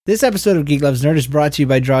This episode of Geek Loves Nerd is brought to you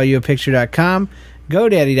by DrawYouAPicture.com,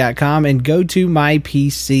 GoDaddy.com, and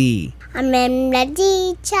GoToMyPC. I'm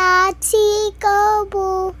ready to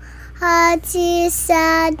go Haji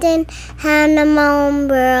Sadin Hannah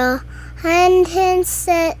Girl and his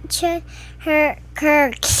her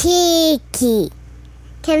Kiki.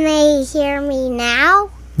 Can they hear me now?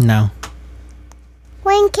 No.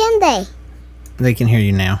 When can they? They can hear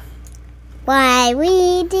you now. Why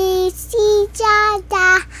we did see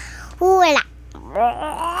Jada.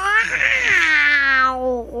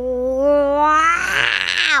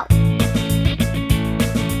 Wow.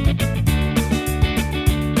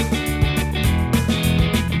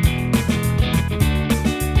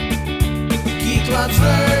 Geek loves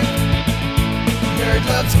nerd, nerd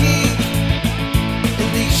loves geek. At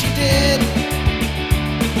least she did.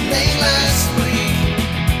 Late last week,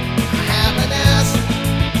 I haven't asked.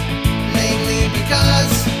 Mainly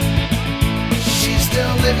because she's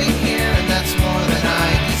still living here, and that's more than I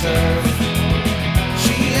deserve.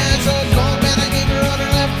 She has a gold band I gave her on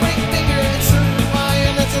her left ring finger. It's a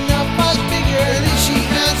wire, that's enough, I figure. At least she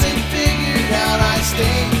hasn't figured out I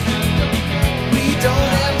stink. We don't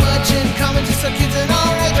have much in common, just our kids and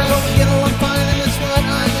our address. But we get along fine, and that's what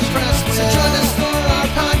I'm impressed with. So join us for our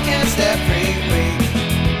podcast every week.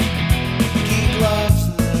 Geek Loves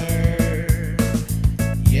Nerd.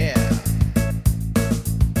 Yeah.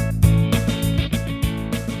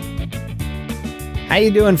 How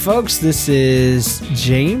you doing, folks? This is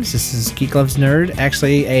James. This is Geek Loves Nerd.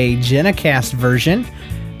 Actually, a JennaCast version.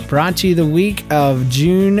 Brought to you the week of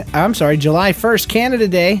July 1st, Canada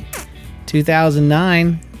Day,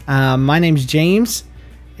 2009. My name's James,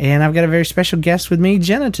 and I've got a very special guest with me,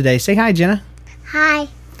 Jenna, today. Say hi, Jenna. Hi.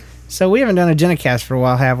 So we haven't done a JennaCast for a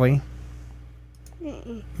while, have we?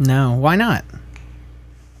 No. Why not?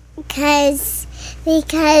 Because we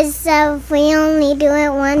only do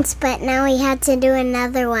it once, but now we had to do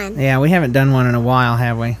another one. Yeah, we haven't done one in a while,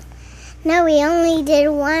 have we? No, we only did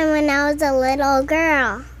one when I was a little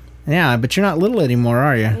girl. Yeah, but you're not little anymore,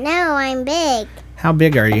 are you? No, I'm big. How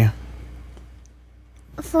big are you?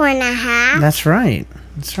 4.5. That's right.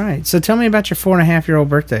 That's right. So tell me about your 4.5-year-old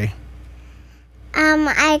birthday.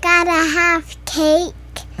 I got a half cake,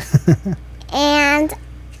 and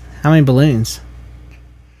How many balloons?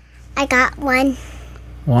 I got one.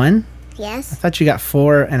 One? I Yes. thought you got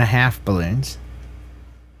 4.5 balloons.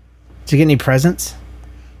 Did you get any presents?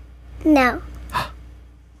 No.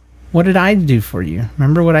 What did I do for you?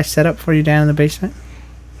 Remember what I set up for you down in the basement?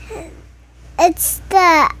 It's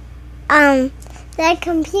the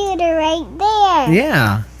computer right there.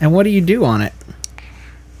 Yeah. And what do you do on it?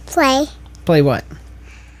 Play. Play what?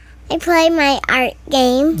 I play my art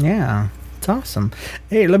game. Yeah. It's awesome.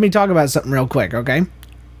 Hey, let me talk about something real quick, okay?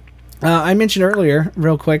 I mentioned earlier,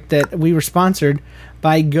 real quick, that we were sponsored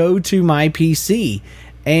by GoToMyPC.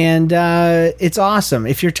 And it's awesome.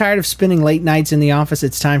 If you're tired of spending late nights in the office,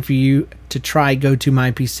 it's time for you to try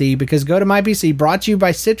GoToMyPC, because GoToMyPC, brought to you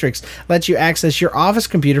by Citrix, lets you access your office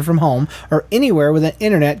computer from home or anywhere with an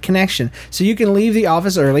internet connection. So you can leave the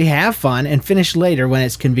office early, have fun, and finish later when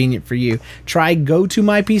it's convenient for you. Try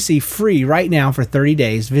GoToMyPC free right now for 30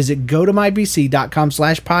 days. Visit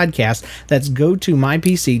GoToMyPC.com/podcast. That's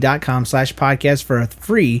GoToMyPC.com/podcast for a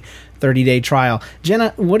free 30-day trial.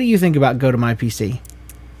 Jenna, what do you think about GoToMyPC?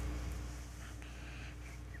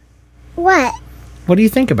 What? What do you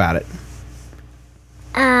think about it?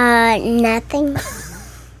 Nothing.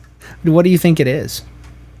 What do you think it is?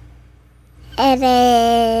 It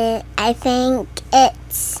is. I think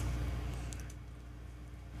it's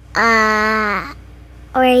where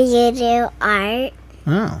you do art.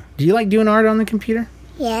 Oh. Do you like doing art on the computer?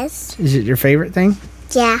 Yes. Is it your favorite thing?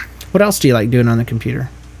 Yeah. What else do you like doing on the computer?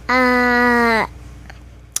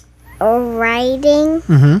 Writing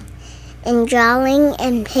and drawing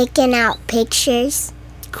and picking out pictures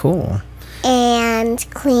Cool. and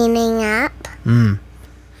cleaning up.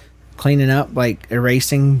 Cleaning up, like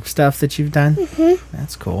erasing stuff that you've done?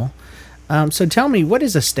 That's cool. So tell me, what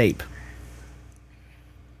is a stape?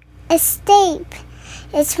 A stape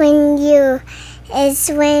is when you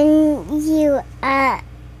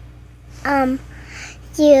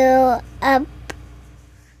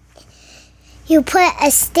you put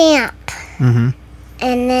a stamp and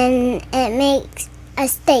then it makes a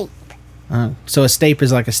stape. So a stape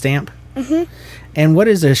is like a stamp? And what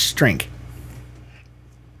is a shrink?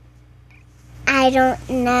 I don't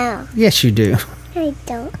know. Yes, you do. I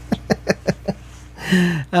don't.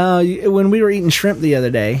 When we were eating shrimp the other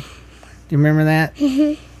day, do you remember that?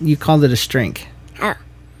 You called it a shrink. Oh.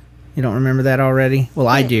 You don't remember that already? Well,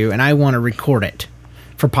 I do, and I want to record it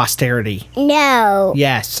for posterity. No.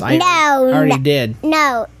 Yes, I No, already no. did.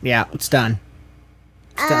 No. Yeah, it's done.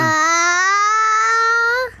 It's done.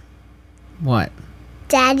 What?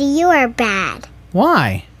 Daddy, you are bad.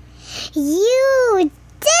 Why? You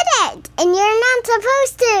did it, and you're not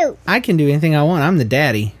supposed to. I can do anything I want. I'm the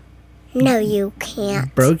daddy. No, you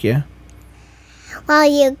can't. Broke you. Well,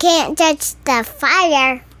 you can't touch the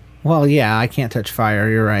fire. Well, yeah, I can't touch fire.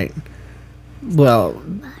 You're right. Well,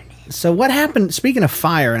 so what happened? Speaking of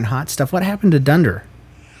fire and hot stuff, what happened to Dunder?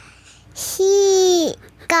 He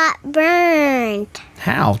got burned.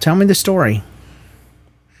 How? Tell me the story.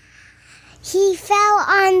 He fell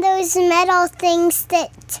on those metal things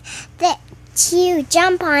that you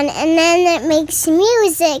jump on, and then it makes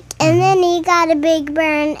music, and then he got a big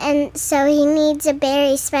burn, and so he needs a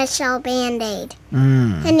very special Band-Aid.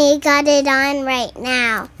 And he got it on right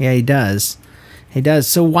now. Yeah, he does. He does.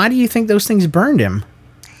 So why do you think those things burned him?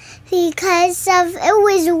 Because it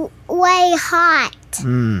was way hot.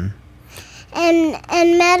 And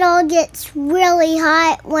metal gets really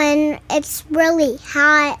hot when it's really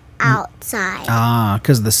hot outside. Ah,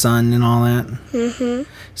 because of the sun and all that. Mm-hmm.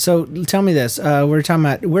 So tell me this. We're talking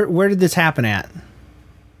about where did this happen at?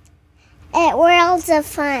 At Worlds of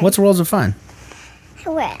Fun. What's Worlds of Fun?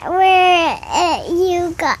 Where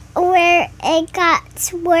it got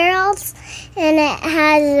worlds, and it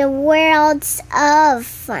has worlds of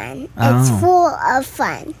fun. It's full of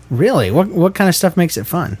fun. Really? What kind of stuff makes it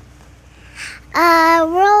fun?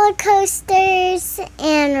 Roller coasters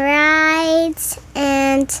and rides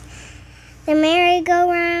and the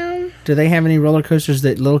merry-go-round. Do they have any roller coasters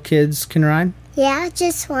that little kids can ride? Yeah,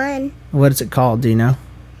 just one. What is it called? Do you know?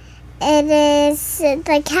 It is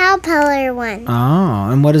the Cowpeller one. Oh,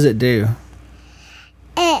 and what does it do?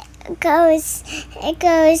 It goes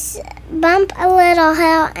bump a little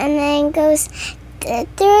hill and then goes through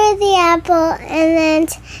the apple and then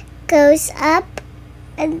goes up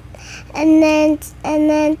and then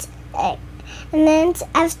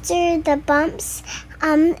after the bumps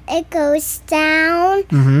it goes down.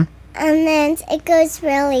 Mm-hmm. And then it goes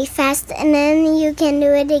really fast, and then you can do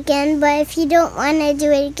it again. But if you don't want to do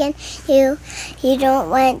it again, you don't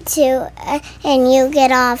want to, and you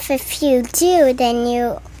get off. If you do, then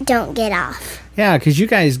you don't get off. Yeah, because you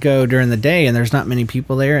guys go during the day, and there's not many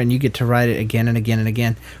people there, and you get to ride it again and again and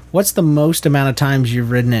again. What's the most amount of times you've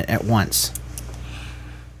ridden it at once?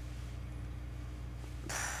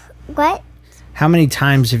 What? How many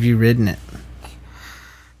times have you ridden it?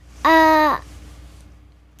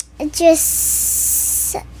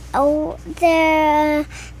 Just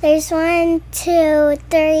there's 1, 2,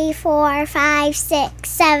 3, 4, 5, 6,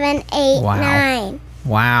 7, 8, Wow. 9.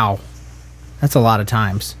 Wow, that's a lot of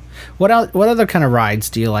times. What other kind of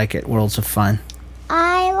rides do you like at Worlds of Fun?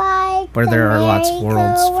 I like Where the there are lots of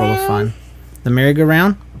worlds full of merry-go-round. fun. The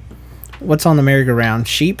merry-go-round? What's on the merry-go-round?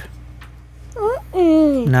 Sheep?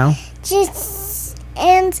 Mm-mm. No? Just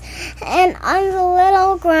and on the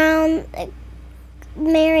little ground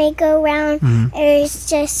merry-go-round there's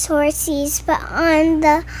just horses, but on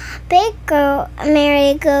the big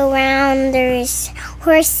merry-go-round there's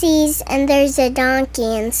horses and there's a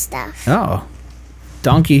donkey and stuff. Oh,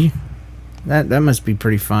 donkey. That must be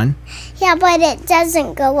pretty fun. Yeah, but it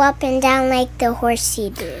doesn't go up and down like the horsey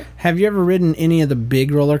do. Have you ever ridden any of the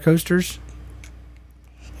big roller coasters?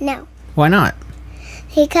 No, Why not?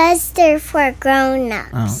 because they're for grown-ups.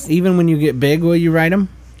 Oh, even when you get big, will you ride them?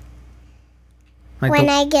 Like When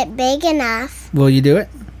I get big enough. will you do it?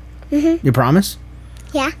 Mm-hmm. You promise?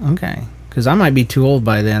 Yeah. Okay. Because I might be too old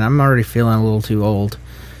by then. I'm already feeling a little too old.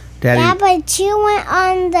 Daddy. Yeah, but you went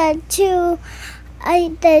on the two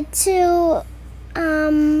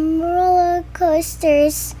roller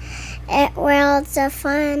coasters at Worlds of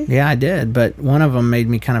Fun. Yeah, I did, but one of them made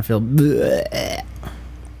me kind of feel. Bleh.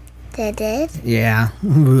 They did? Yeah.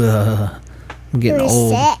 I'm getting You were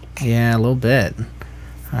old. sick. Yeah, a little bit.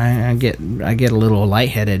 I get a little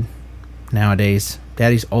lightheaded nowadays.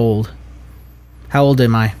 Daddy's old. How old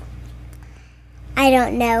am I? I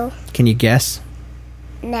don't know. Can you guess?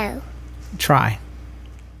 No. Try.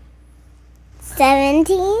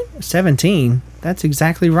 17? 17? That's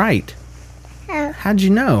exactly right. Oh. How'd you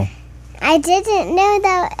know? I didn't know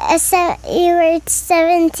that you were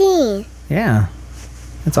 17. Yeah.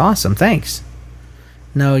 That's awesome. Thanks.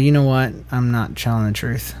 No, you know what? I'm not telling the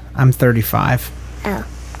truth. I'm 35. Oh.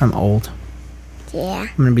 I'm old. Yeah.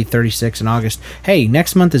 I'm going to be 36 in August. Hey,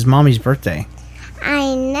 next month is Mommy's birthday.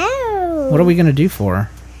 I know. What are we going to do for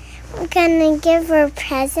her? We're gonna give her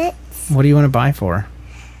presents. What do you want to buy for her?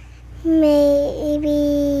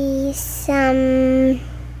 Maybe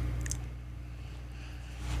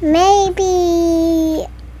maybe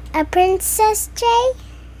a Princess J?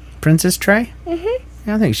 princess tray? Mm-hmm.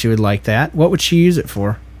 I think she would like that. What would she use it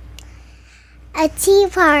for? A tea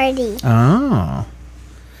party. Oh.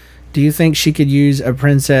 Do you think she could use a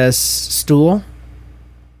princess stool?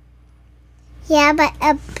 Yeah, but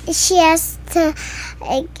she has to.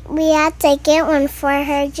 We have to get one for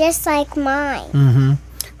her, just like mine. Mm-hmm.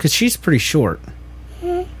 Because she's pretty short.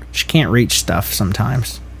 Mm-hmm. She can't reach stuff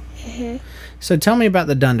sometimes. Mm-hmm. So tell me about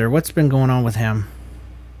the Dunder. What's been going on with him?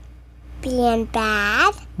 Being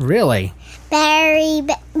bad. Really? Very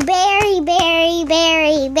bad.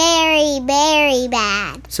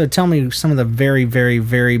 So tell me some of the very, very,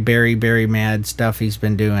 very, very, very mad stuff he's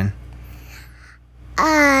been doing.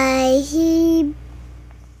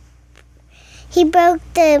 He broke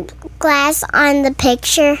the glass on the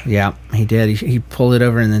picture. Yeah, he did. He pulled it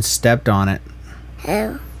over and then stepped on it.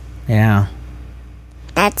 Oh, Yeah,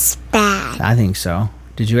 that's bad. I think so.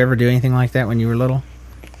 Did you ever do anything like that when you were little?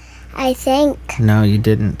 I think. No, you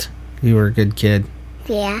didn't. You were a good kid.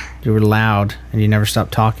 Yeah. You were loud and you never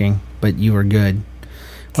stopped talking, but you were good.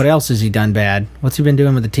 What else has he done bad? What's he been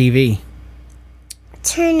doing with the TV?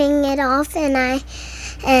 Turning it off, and I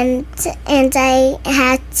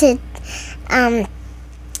had to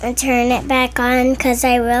turn it back on because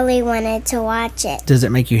I really wanted to watch it. Does it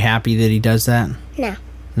make you happy that he does that? No.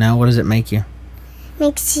 No? What does it make you?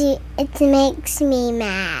 It makes me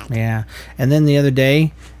mad. Yeah. And then the other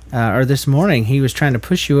day, or this morning, he was trying to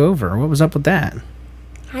push you over. What was up with that?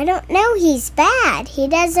 I don't know. He's bad. He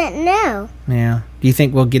doesn't know. Yeah. Do you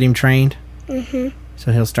think we'll get him trained? Mm-hmm.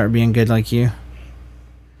 So he'll start being good like you?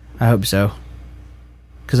 I hope so.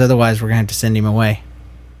 Because otherwise we're going to have to send him away.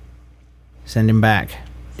 Send him back.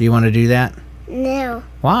 Do you want to do that? No.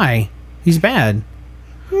 Why? He's bad.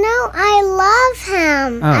 No, I love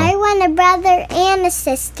him. Oh. I want a brother and a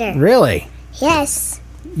sister. Really? Yes.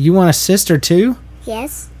 You want a sister too?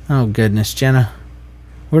 Yes. Oh, goodness, Jenna.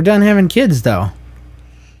 We're done having kids, though.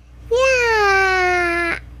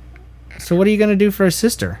 Yeah. So what are you going to do for a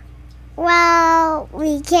sister? Well,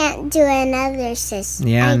 we can't do another sister.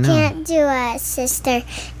 Yeah, I know. Can't do a sister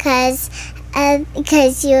because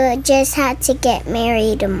you just had to get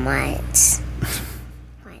married once.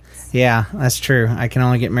 Yeah, that's true. I can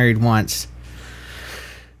only get married once.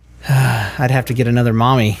 I'd have to get another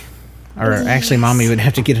mommy. Or actually, mommy would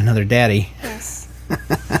have to get another daddy. Yes.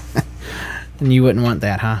 And you wouldn't want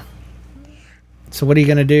that, huh? So what are you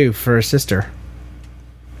going to do for a sister?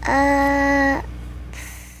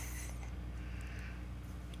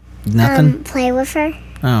 Nothing? Play with her.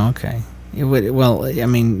 Oh, okay. Well, I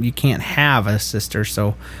mean, you can't have a sister,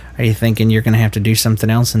 so are you thinking you're going to have to do something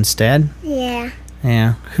else instead? Yeah.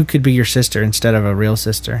 Yeah. Who could be your sister instead of a real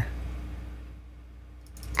sister?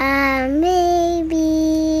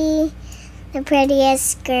 Maybe the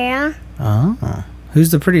prettiest girl. Oh.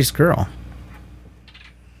 Who's the prettiest girl?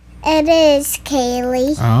 It is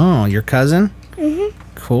Kaylee. Oh, your cousin? Mhm.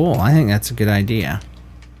 Cool. I think that's a good idea.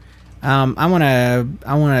 I want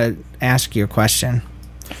to ask you a question.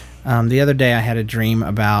 The other day I had a dream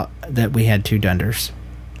about that we had two Dunders.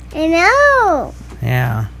 I know.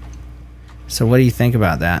 Yeah. So what do you think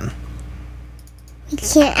about that? We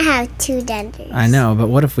can't have two Dunders. I know, but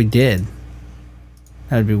what if we did?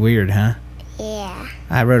 That would be weird, huh? Yeah.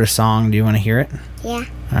 I wrote a song. Do you want to hear it? Yeah.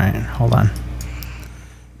 All right, hold on.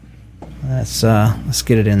 Let's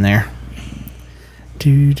get it in there.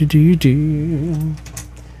 Do do do do.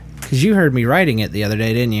 Because you heard me writing it the other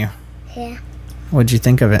day, didn't you? Yeah. What'd you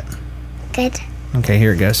think of it? Good. Okay,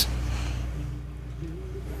 here it goes.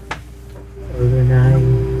 Other night,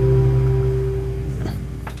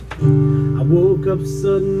 I woke up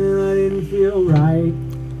sudden and I didn't feel right.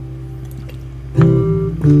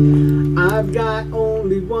 I've got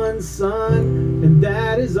only one son, and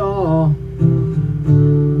that is all.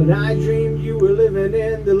 But I dreamed you were living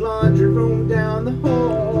in the laundry room down the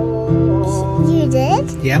hall. You did?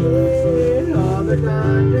 Yep. Yeah, all the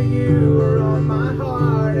time to you are on my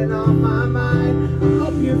heart and on my mind. I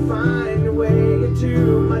hope you find a way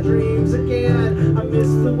into my dreams again. I miss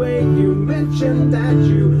the way you mentioned that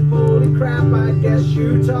you, holy crap, I guess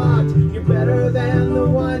you talked. You're better than the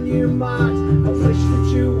one you mocked. I wish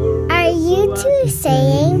that you were. Are you two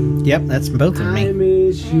saying? Yep, that's both of I me.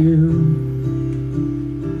 miss you.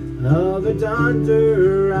 Other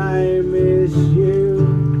Dunder, I miss you.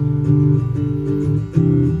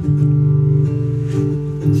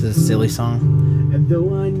 This is a silly song. And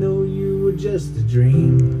though I know you were just a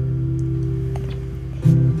dream,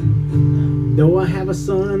 though I have a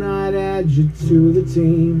son, I'd add you to the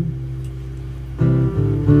team.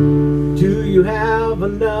 Do you have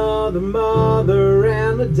another mother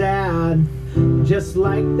and a dad? just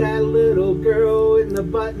like that little girl in the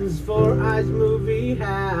Buttons for Eyes movie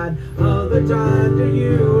had. All the time to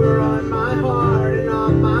you are on my heart and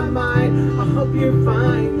on my mind. I hope you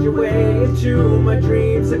find your way into my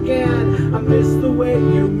dreams again. I miss the way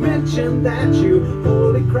you mentioned that you,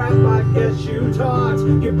 holy crap, I guess you talked.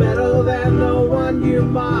 You're better than the one you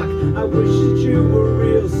mock. I wish that you were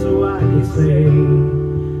real so I could say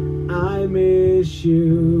I miss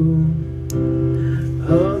you.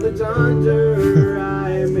 Oh, the thunder,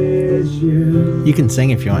 I miss you. You can sing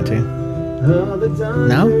if you want to. Oh, the thunder,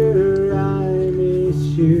 No? I miss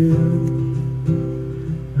you.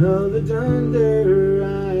 Oh, the thunder,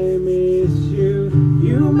 I miss you.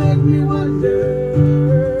 You make me wonder,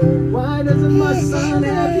 why doesn't my son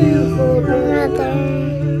have you for a brother?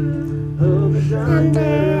 Oh, the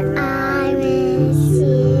thunder, I miss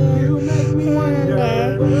you. you make me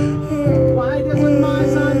wonder, why doesn't my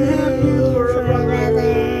son have you for a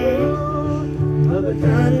brother? Oh, the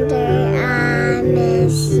thunder, I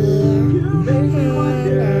miss you. you make me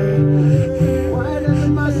wonder, why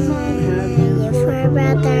doesn't my son have you For a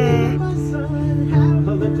brother. my son have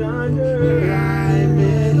oh, the thunder, I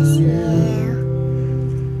miss you.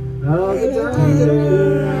 Oh, the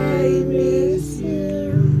thunder, I miss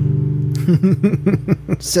you.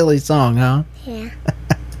 Silly song, huh? Yeah.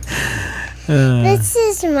 This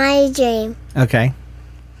is my dream. Okay.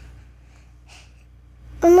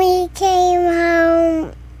 When we came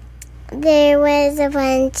home, there was a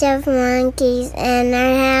bunch of monkeys in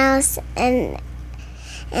our house, and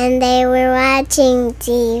they were watching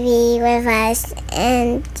TV with us,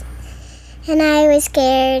 and I was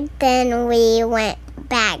scared. Then we went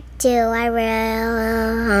back to our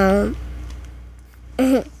real home.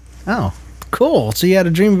 Oh, cool. So you had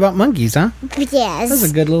a dream about monkeys, huh? Yes. That's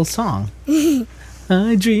a good little song.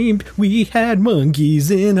 I dreamed we had monkeys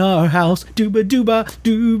in our house. Dooba dooba,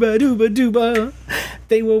 dooba dooba dooba.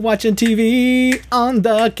 They were watching TV on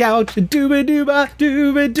the couch. Dooba dooba,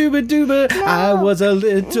 dooba dooba dooba. I was a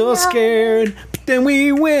little scared, but then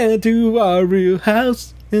we went to our real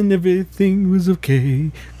house and everything was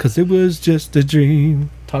okay, 'cause it was just a dream.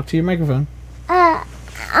 Talk to your microphone.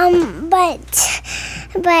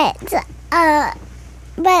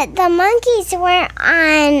 But the monkeys weren't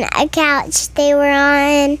on a couch. They were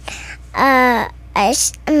on a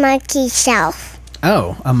monkey shelf.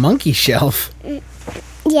 Oh, a monkey shelf.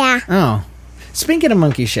 Yeah. Oh. Speaking of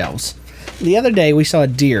monkey shelves, the other day we saw a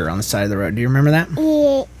deer on the side of the road. Do you remember that?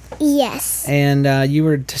 Yes. And you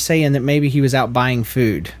were saying that maybe he was out buying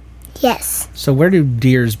food. Yes. So where do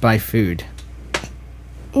deers buy food?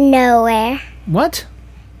 Nowhere. What?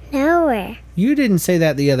 Nowhere. You didn't say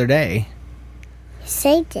that the other day. Yes,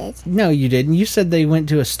 I did. No, you didn't. You said they went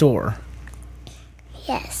to a store.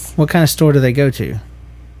 Yes. What kind of store do they go to?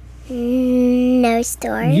 No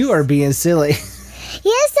stores. You are being silly.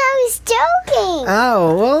 Yes, I was joking.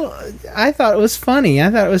 Oh, well, I thought it was funny.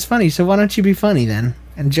 So why don't you be funny then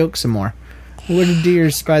and joke some more? Where do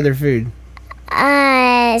deers buy their food?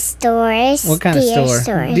 Stores. What kind of Deer store?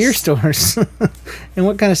 Stores. Deer stores. And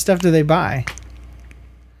what kind of stuff do they buy?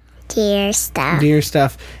 Deer stuff. Deer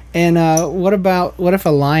stuff. And what if a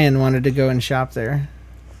lion wanted to go and shop there?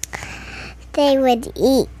 They would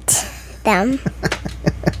eat them.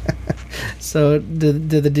 So do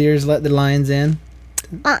the deers let the lions in?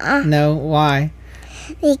 No, why?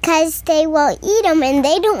 Because they will eat them, and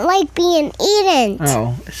they don't like being eaten.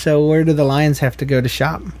 Oh, so where do the lions have to go to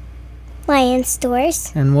shop? Lion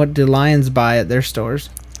stores. And what do lions buy at their stores?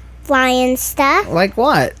 Lion stuff. Like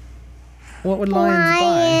what? What would lions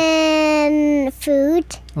Lion food.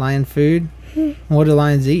 buy? Lion food? What do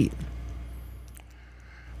lions eat?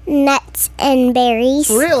 Nuts and berries.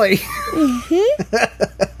 Really?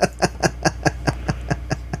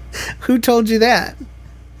 Who told you that?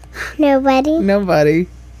 Nobody. Nobody.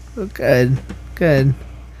 Oh, good. Good.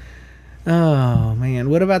 Oh, man.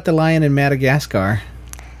 What about the lion in Madagascar?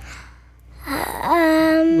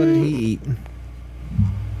 What did he eat? Do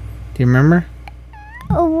you remember?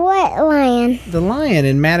 What lion? The lion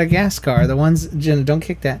in Madagascar. The ones, Jenna, don't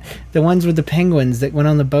kick that. The ones with the penguins that went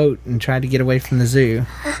on the boat and tried to get away from the zoo.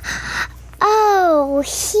 Oh,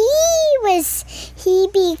 he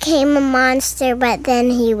became a monster, but then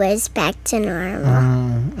he was back to normal.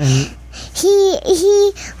 And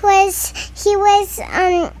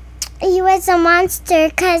He was a monster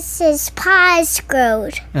because his paws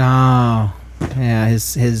growed. oh, yeah,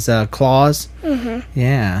 his claws. Mm-hmm.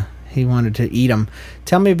 Yeah, he wanted to eat them.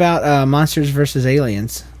 Tell me about Monsters vs.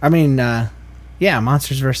 Aliens. I mean, yeah,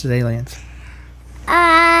 Monsters vs. Aliens.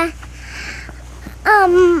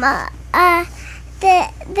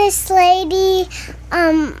 This lady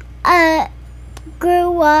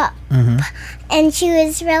grew up Mm-hmm. and she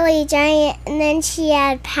was really giant, and then she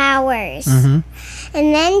had powers. Mm-hmm.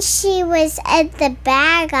 And then she was at the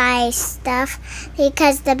bad guy stuff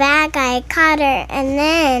because the bad guy caught her, and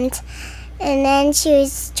then she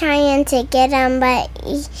was trying to get him, but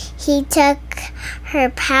he took her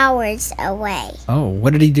powers away. Oh,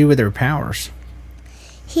 what did he do with her powers?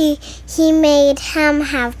 He made him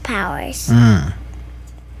have powers.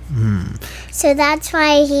 So that's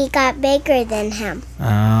why he got bigger than him.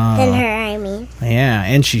 Oh. Than her, I mean. Yeah,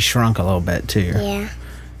 and she shrunk a little bit too. Yeah.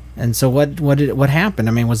 And so what happened?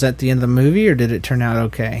 I mean, was that the end of the movie, or did it turn out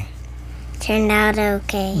okay? Turned out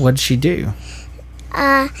okay. What did she do?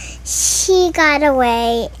 She got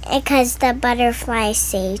away because the butterfly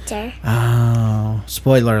saved her. Oh,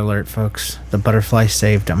 spoiler alert, folks. The butterfly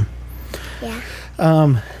saved him. Yeah.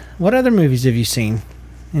 What other movies have you seen?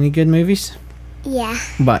 Any good movies? Yeah.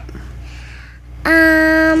 What?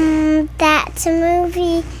 That's a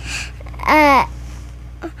movie,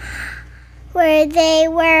 where they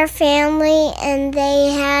were a family and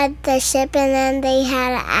they had the ship and then they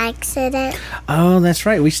had an accident. Oh, that's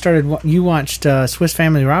right. You watched Swiss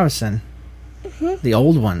Family Robinson, the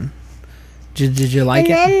old one. Did you like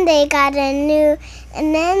And it? then they got and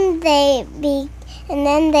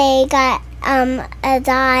then they got a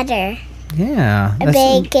daughter, Yeah.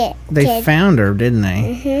 kid. They found her, didn't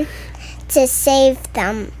they? To save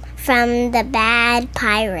them from the bad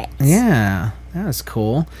pirates. Yeah, that was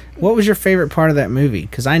cool. What was your favorite part of that movie?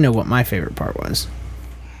 Because I know what my favorite part was.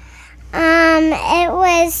 It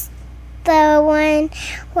was the one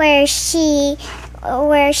where she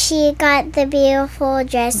got the beautiful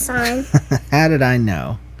dress on. How did I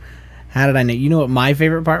know? You know what my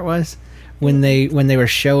favorite part was? When they were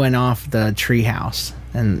showing off the treehouse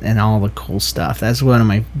and all the cool stuff. That's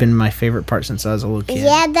been my favorite part since I was a little kid.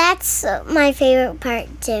 Yeah, that's my favorite part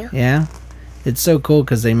too. Yeah? It's so cool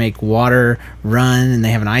because they make water run, and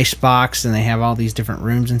they have an ice box, and they have all these different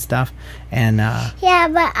rooms and stuff. And Yeah,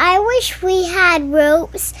 but I wish we had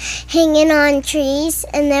ropes hanging on trees,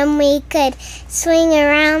 and then we could swing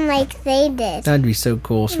around like they did. that'd be so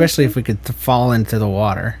cool, especially if we could fall into the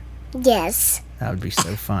water. Yes, That would be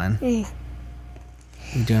so fun.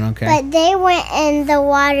 You doing okay? but they went in the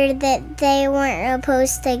water that they weren't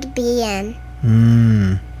supposed to be in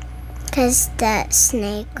Mmm. because the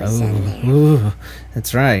snake was in there. Ooh,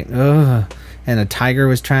 that's right. Ugh. And a tiger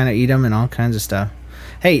was trying to eat them and all kinds of stuff.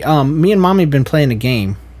 Hey, me and Mommy have been playing a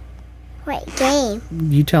game. What game?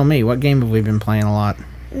 You tell me, what game have we been playing a lot?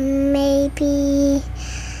 Maybe.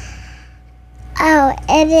 Oh,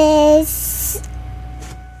 it is.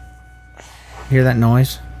 Hear that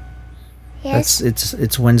noise? Yes.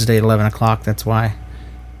 It's Wednesday at 11 o'clock, that's why.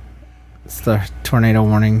 It's the tornado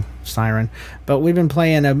warning siren. But we've been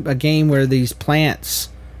playing a game where these plants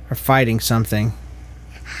are fighting something.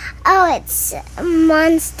 Oh, it's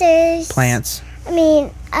monsters. Plants.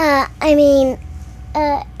 It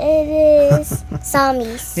is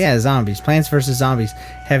zombies. Yeah, zombies. Plants versus Zombies.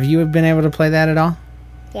 Have you been able to play that at all?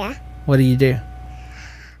 Yeah. What do you do?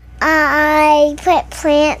 I put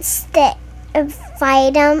plants that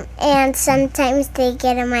fight them, and sometimes they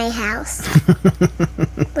get in my house.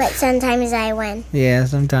 But sometimes I win. Yeah,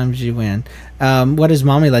 sometimes you win. What does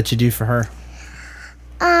Mommy let you do for her?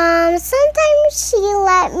 Sometimes she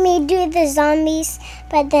let me do the zombies,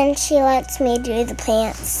 but then she lets me do the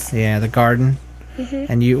plants. Yeah, the garden.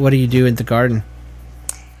 And what do you do in the garden?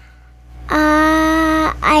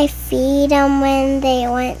 I feed them when they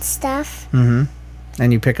want stuff. Mm-hmm.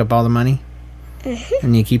 And you pick up all the money?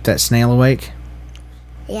 And you keep that snail awake?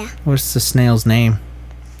 Yeah. What's the snail's name?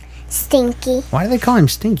 Stinky. Why do they call him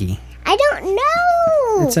Stinky? I don't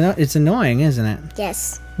know. It's annoying, isn't it?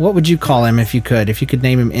 Yes. What would you call him if you could? If you could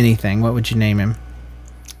name him anything, what would you name him?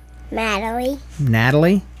 Madeline.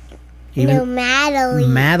 Natalie? No,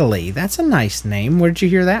 Madeline. Madeline. That's a nice name. Where'd you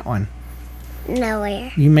hear that one?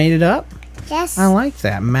 Nowhere. You made it up? Yes. I like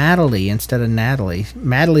that. Madeline instead of Natalie.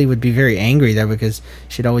 Madeline would be very angry, though, because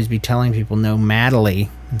she'd always be telling people, no, Madeline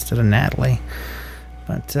instead of Natalie.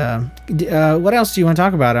 But what else do you want to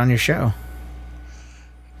talk about on your show?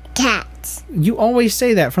 Cats. You always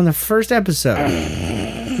say that from the first episode.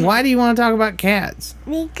 Why do you want to talk about cats?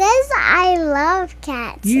 Because I love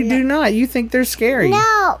cats. You do not. You think they're scary.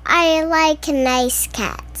 No, I like nice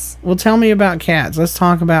cats. Well, tell me about cats. Let's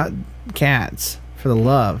talk about cats for the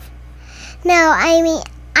love. No,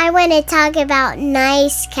 I want to talk about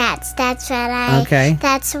nice cats. That's what Okay.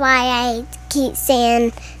 That's why I keep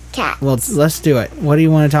saying cats. Well, let's do it. What do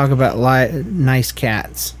you want to talk about nice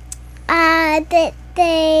cats? That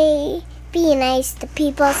they be nice to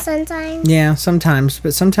people sometimes. Yeah, sometimes.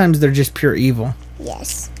 But sometimes they're just pure evil.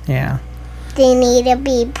 Yes. Yeah. they need to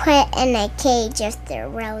be put in a cage if they're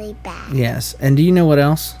really bad. Yes. And do you know what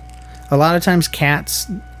else? A lot of times cats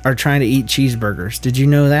are trying to eat cheeseburgers. Did you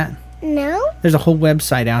know that? No? There's a whole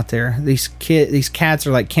website out there. These cats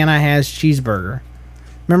are like, "Can I has cheeseburger?"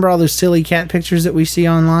 Remember all those silly cat pictures that we see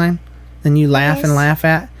online? And you laugh and laugh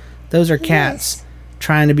at? Those are cats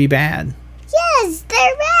trying to be bad. Yes,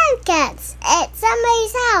 they're bad cats. At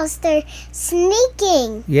somebody's house, they're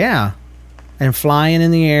sneaking. Yeah. And flying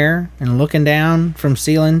in the air and looking down from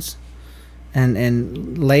ceilings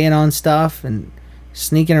and laying on stuff and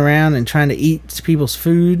sneaking around and trying to eat people's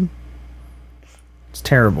food. It's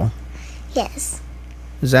terrible. Yes.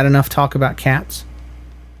 Is that enough talk about cats?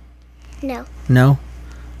 No. No?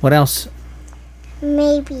 What else?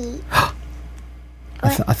 Maybe.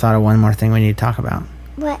 I thought of one more thing we need to talk about.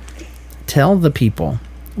 What? Tell the people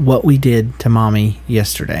what we did to Mommy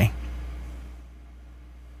yesterday.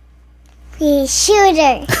 We shoot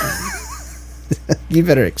her. You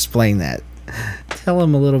better explain that. Tell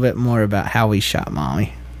them a little bit more about how we shot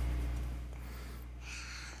Mommy.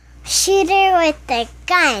 Shoot her with the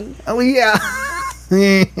gun. Oh, yeah.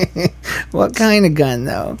 What kind of gun,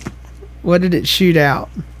 though? What did it shoot out?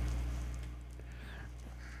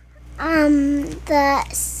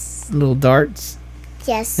 Little darts?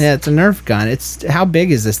 Yes. Yeah, it's a Nerf gun. How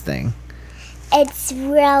big is this thing? It's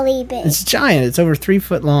really big. It's giant. It's over 3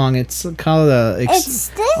 foot long. It's called a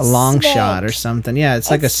long big. shot or something. Yeah, it's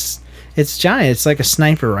giant. It's like a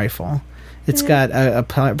sniper rifle. It's got a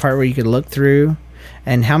part where you could look through.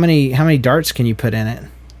 And how many darts can you put in it?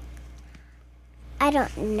 I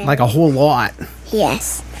don't know. Like a whole lot.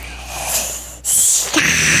 Yes.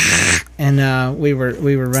 And we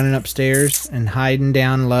were running upstairs and hiding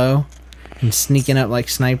down low and sneaking up like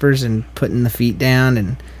snipers and putting the feet down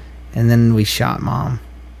and then we shot Mom.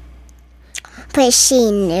 But she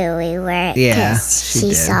knew we were. Yeah, 'cause she she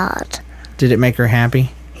did. saw it. Did it make her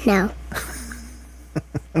happy? No.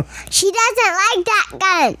 She doesn't like that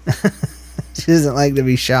gun. She doesn't like to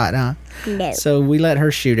be shot, huh? No. So we let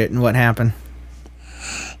her shoot it, and what happened?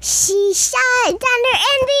 She shot Thunder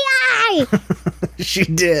in the eye. She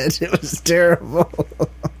did. It was terrible.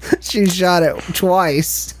 She shot it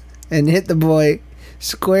twice and hit the boy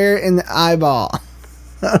square in the eyeball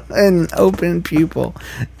and open pupil.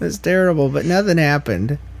 It was terrible, but nothing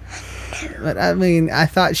happened. But I mean, I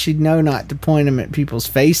thought she'd know not to point them at people's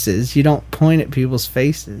faces. You don't point at people's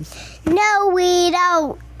faces. No, we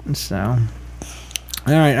don't. So,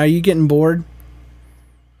 all right. Are you getting bored?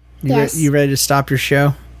 Yes. You ready to stop your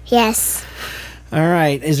show? Yes. All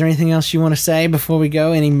right. Is there anything else you want to say before we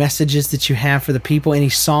go? Any messages that you have for the people? Any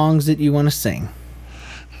songs that you want to sing?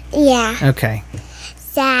 Yeah. Okay.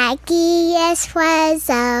 Zacchaeus was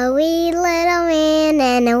a wee little man,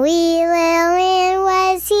 and a wee little man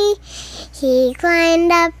was he. He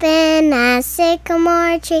climbed up in a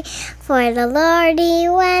sycamore tree, for the Lord he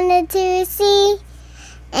wanted to see.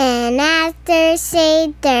 And after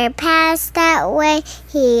Satan passed that way,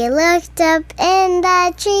 he looked up in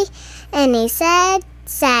the tree, and he said,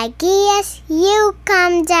 Zacchaeus, you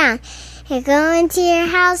come down. You're going to your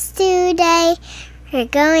house today. We're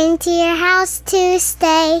going to your house to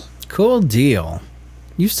stay. Cool deal.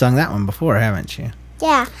 You've sung that one before, haven't you?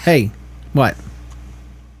 Yeah. Hey, what?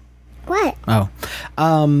 What? Oh.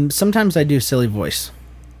 Sometimes I do silly voice.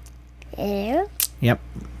 Yeah. Yep.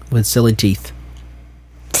 With silly teeth.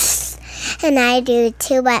 And I do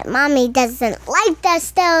too, but Mommy doesn't like the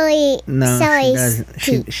silly. No, silly she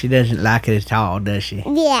doesn't. She doesn't like it at all, does she?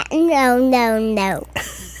 Yeah, no.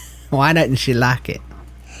 Why doesn't she like it?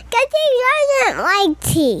 Because he doesn't like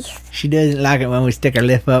teeth. She doesn't like it when we stick her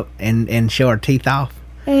lip up and show her teeth off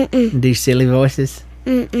and do silly voices.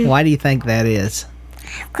 Why do you think that is?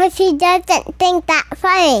 Because she doesn't think that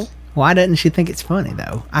funny. Why doesn't she think it's funny,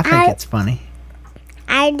 though? I think it's funny.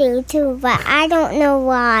 I do too, but I don't know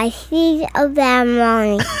why. She's a bad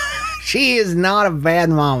mommy. She is not a bad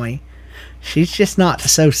mommy. She's just not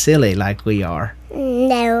so silly like we are.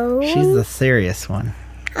 No. She's the serious one.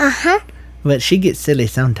 Uh-huh. But she gets silly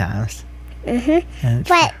sometimes. Mm-hmm.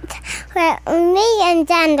 But me and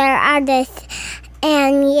Dunder are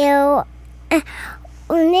and you...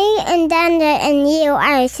 me and Dunder and you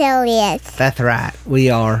are silliest. That's right. We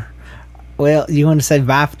are. Well, you want to say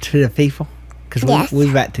bye to the people? Because Yes.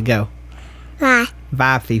 we've got to go. Bye.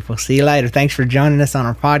 Bye, people. See you later. Thanks for joining us on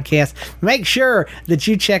our podcast. Make sure that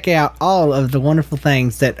you check out all of the wonderful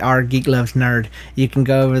things that are Geek Loves Nerd. You can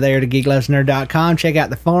go over there to geeklovesnerd.com, check out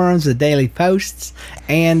the forums, the daily posts,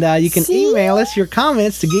 and you can email us your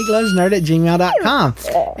comments to geeklovesnerd@gmail.com.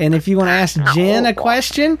 And if you want to ask Jen a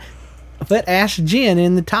question, put Ask Jen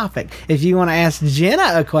in the topic. If you want to ask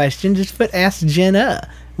Jenna a question, just put Ask Jenna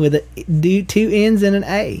with two N's and an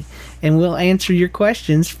A. And we'll answer your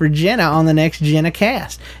questions for Jenna on the next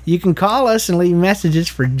JennaCast. You can call us and leave messages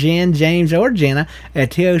for Jen, James, or Jenna at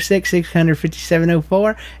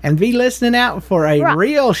 206-600-5704 and be listening out for a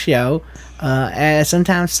real show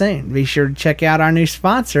sometime soon. Be sure to check out our new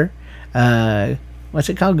sponsor. What's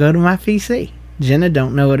it called? Go to my PC. Jenna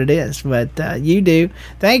don't know what it is, but you do.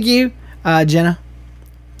 Thank you, Jenna.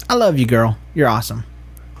 I love you, girl. You're awesome.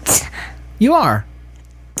 You are.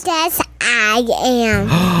 Yes, I am.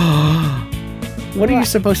 What are you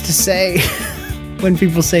supposed to say when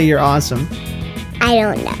people say you're awesome? I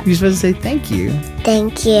don't know. You're supposed to say thank you.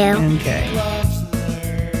 Thank you. Okay. Loves to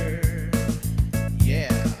learn. Yeah.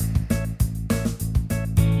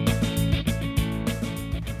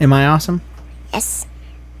 Am I awesome? Yes.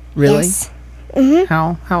 Really? Yes. Mm-hmm.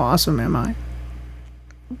 How awesome am I?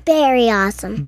 Very awesome.